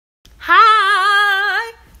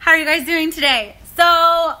How are you guys doing today?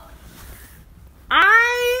 So,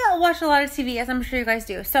 I watch a lot of TV, as I'm sure you guys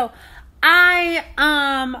do. So, I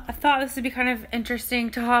thought this would be kind of interesting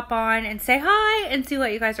to hop on and say hi and see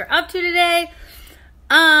what you guys are up to today.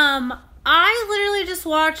 I literally just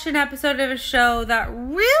watched an episode of a show that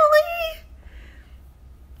really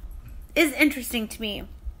is interesting to me.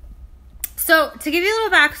 So, to give you a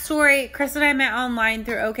little backstory, Chris and I met online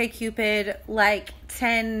through OkCupid like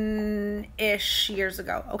 10-ish years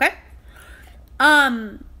ago, okay?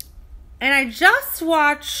 And I just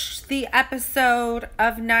watched the episode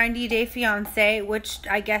of 90 Day Fiancé, which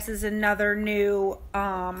I guess is another new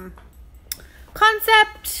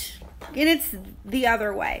concept, and it's the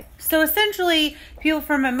other way. So, essentially, people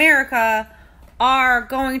from America are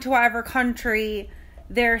going to whatever country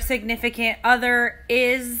their significant other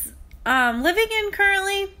is living in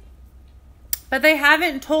currently, but they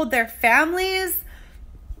haven't told their families,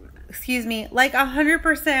 like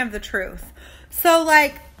 100% of the truth. So,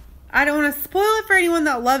 like, I don't want to spoil it for anyone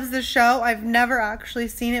that loves the show. I've never actually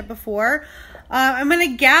seen it before. I'm going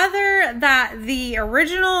to gather that the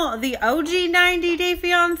OG 90 Day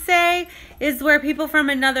Fiancé is where people from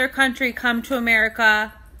another country come to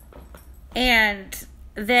America and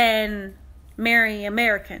then marry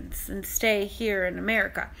Americans and stay here in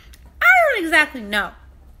America. I don't exactly know.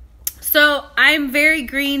 So, I'm very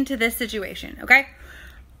green to this situation, okay?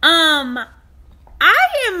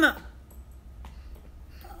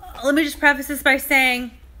 Let me just preface this by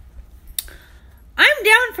saying, I'm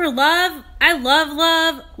down for love. I love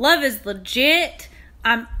love. Love is legit.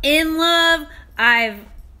 I'm in love. I've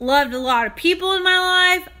loved a lot of people in my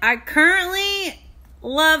life. I currently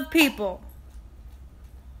love people.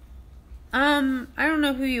 I don't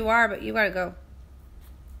know who you are, but you gotta go.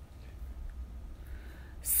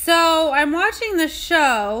 So, I'm watching the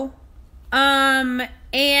show, and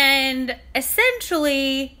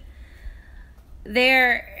essentially,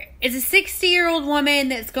 there is a 60-year-old woman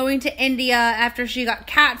that's going to India after she got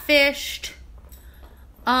catfished.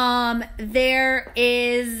 There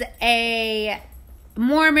is a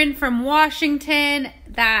Mormon from Washington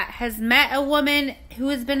that has met a woman who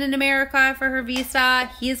has been in America for her visa.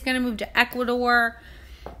 He's going to move to Ecuador.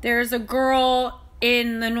 There's a girl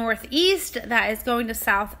in the Northeast that is going to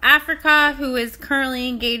South Africa who is currently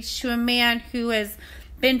engaged to a man who has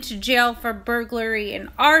been to jail for burglary and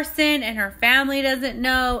arson, and her family doesn't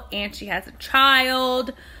know, and she has a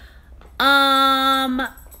child.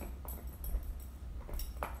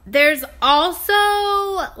 There's also,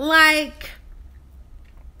 like,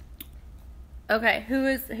 okay, who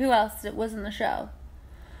else was in the show?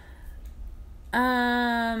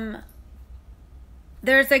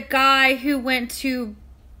 There's a guy who went to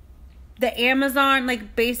the Amazon,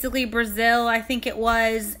 like basically Brazil, I think it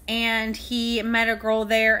was, and he met a girl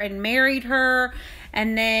there and married her,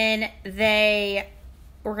 and then they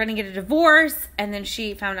were going to get a divorce, and then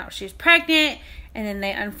she found out she was pregnant, and then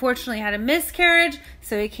they unfortunately had a miscarriage,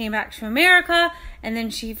 so he came back to America, and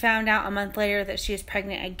then she found out a month later that she is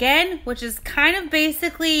pregnant again, which is kind of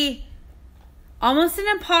basically almost an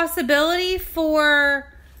impossibility for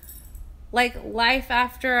like life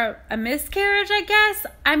after a miscarriage, I guess.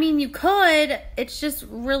 I mean, you could. It's just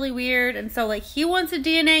really weird. And so, like, he wants a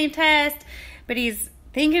DNA test, but he's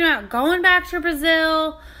thinking about going back to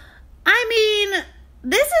Brazil. I mean,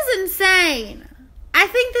 this is insane. I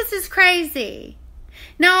think this is crazy.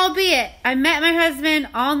 Now, albeit, I met my husband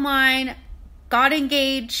online, got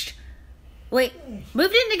engaged. Moved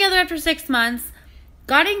in together after 6 months,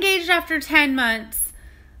 got engaged after 10 months.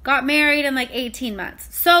 Got married in like 18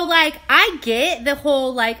 months. So, like, I get the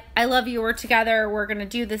whole, like, I love you, we're together, we're going to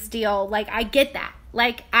do this deal. Like, I get that.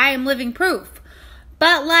 Like, I am living proof.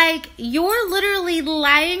 But, like, you're literally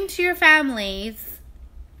lying to your families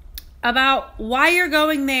about why you're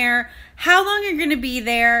going there, how long you're going to be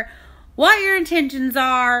there, what your intentions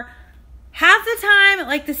are. Half the time,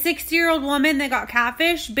 like, the 60-year-old woman that got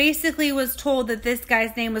catfished basically was told that this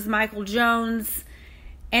guy's name was Michael Jones,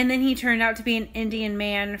 and then he turned out to be an Indian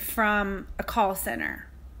man from a call center.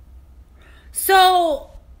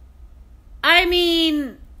 So, I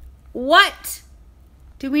mean, what?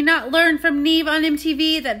 Do we not learn from Neve on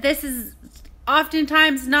MTV that this is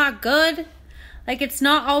oftentimes not good? Like, it's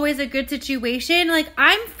not always a good situation. Like,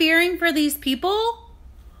 I'm fearing for these people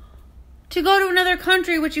to go to another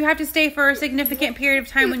country, which you have to stay for a significant period of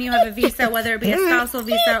time when you have a visa, whether it be a spousal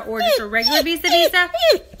visa or just a regular visa.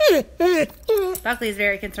 Buckley is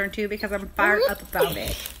very concerned too because I'm fired up about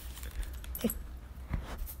it.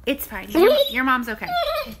 It's fine. Your mom's okay.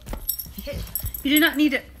 You do not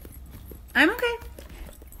need to. I'm okay.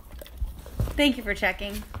 Thank you for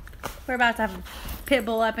checking. We're about to have a pit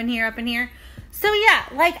bull up in here. So yeah,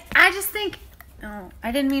 like, I just think, oh,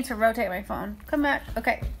 I didn't mean to rotate my phone. Come back.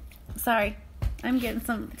 Okay. Sorry. I'm getting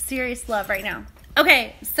some serious love right now.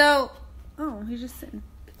 Okay, so, oh, he's just sitting.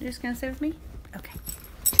 You're just going to sit with me? Okay.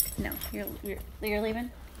 No, you're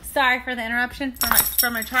leaving? Sorry for the interruption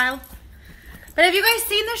from my child. But have you guys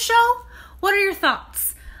seen this show? What are your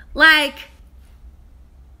thoughts? Like,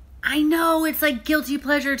 I know it's like guilty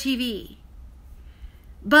pleasure TV,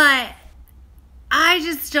 but I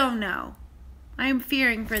just don't know. I'm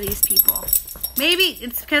fearing for these people. Maybe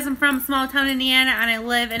it's because I'm from small town Indiana and I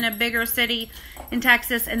live in a bigger city in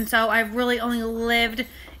Texas, and so I've really only lived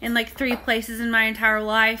in like 3 places in my entire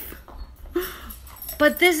life.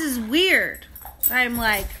 But this is weird. I'm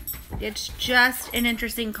like, it's just an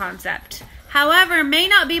interesting concept. However, it may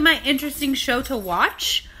not be my interesting show to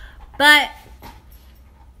watch, but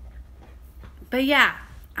yeah,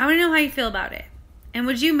 I want to know how you feel about it. And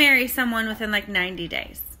would you marry someone within like 90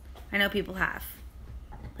 days? I know people have.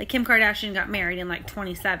 Like Kim Kardashian got married in like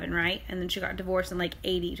 27, right? And then she got divorced in like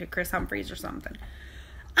 80 to Chris Humphries or something.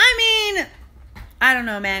 I mean, I don't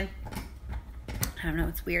know, man. I don't know.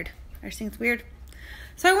 It's weird. I just think it's weird.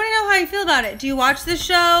 So I want to know how you feel about it. Do you watch this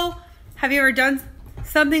show? Have you ever done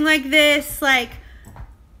something like this? Like,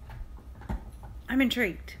 I'm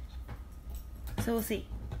intrigued. So we'll see.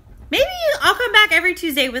 Maybe I'll come back every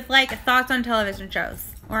Tuesday with like thoughts on television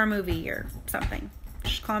shows or a movie or something.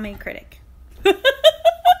 Just call me a critic.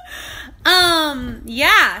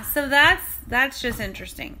 Yeah, so that's just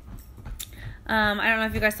interesting. I don't know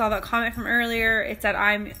if you guys saw that comment from earlier. It said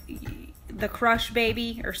I'm the crush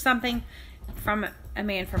baby or something from a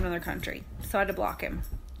man from another country. So I had to block him.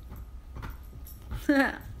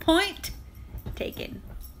 Point taken.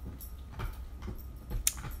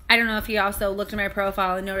 I don't know if he also looked at my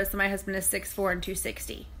profile and noticed that my husband is 6'4" and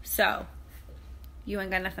 260. So you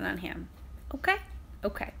ain't got nothing on him. Okay?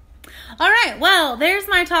 Okay. All right. Well, there's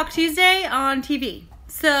my Talk Tuesday on TV.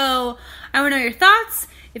 So I want to know your thoughts.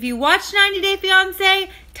 If you watch 90 Day Fiancé,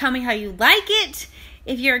 tell me how you like it.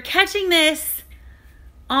 If you're catching this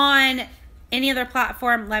on any other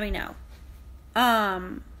platform, let me know.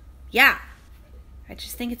 Yeah. I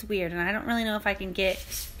just think it's weird, and I don't really know if I can get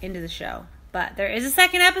into the show. But there is a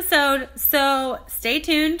second episode, so stay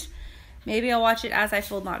tuned. Maybe I'll watch it as I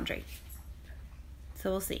fold laundry.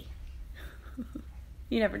 So we'll see.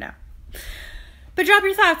 You never know. But drop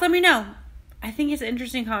your thoughts. Let me know. I think it's an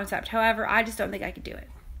interesting concept. However, I just don't think I could do it.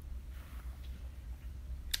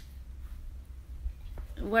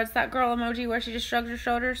 What's that girl emoji where she just shrugs her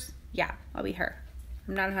shoulders? Yeah, I'll be her.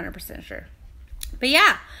 I'm not 100% sure. But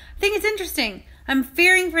yeah, I think it's interesting. I'm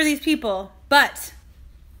fearing for these people, but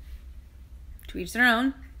to each their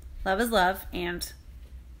own. Love is love, and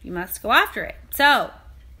you must go after it. So,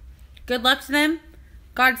 good luck to them.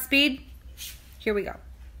 Godspeed. Here we go.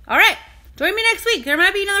 All right. Join me next week. There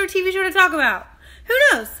might be another TV show to talk about. Who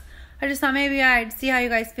knows? I just thought maybe I'd see how you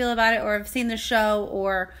guys feel about it, or have seen the show,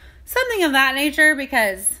 or something of that nature,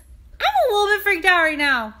 because I'm a little bit freaked out right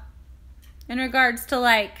now in regards to,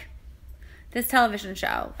 like, this television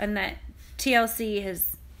show, and that TLC has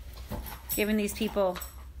given these people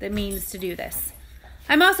the means to do this.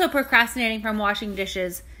 I'm also procrastinating from washing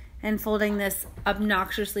dishes and folding this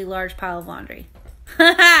obnoxiously large pile of laundry.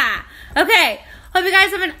 Okay. Hope you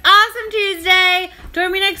guys have an awesome Tuesday.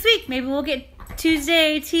 Join me next week. Maybe we'll get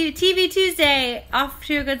TV Tuesday off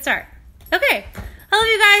to a good start. Okay. I love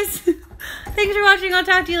you guys. Thanks for watching. I'll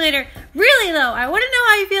talk to you later. Really, though, I want to know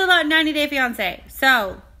how you feel about 90 Day Fiancé.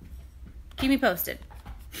 So, keep me posted.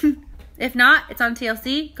 If not, it's on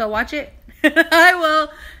TLC. Go watch it. I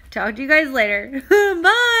will talk to you guys later.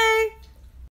 Bye.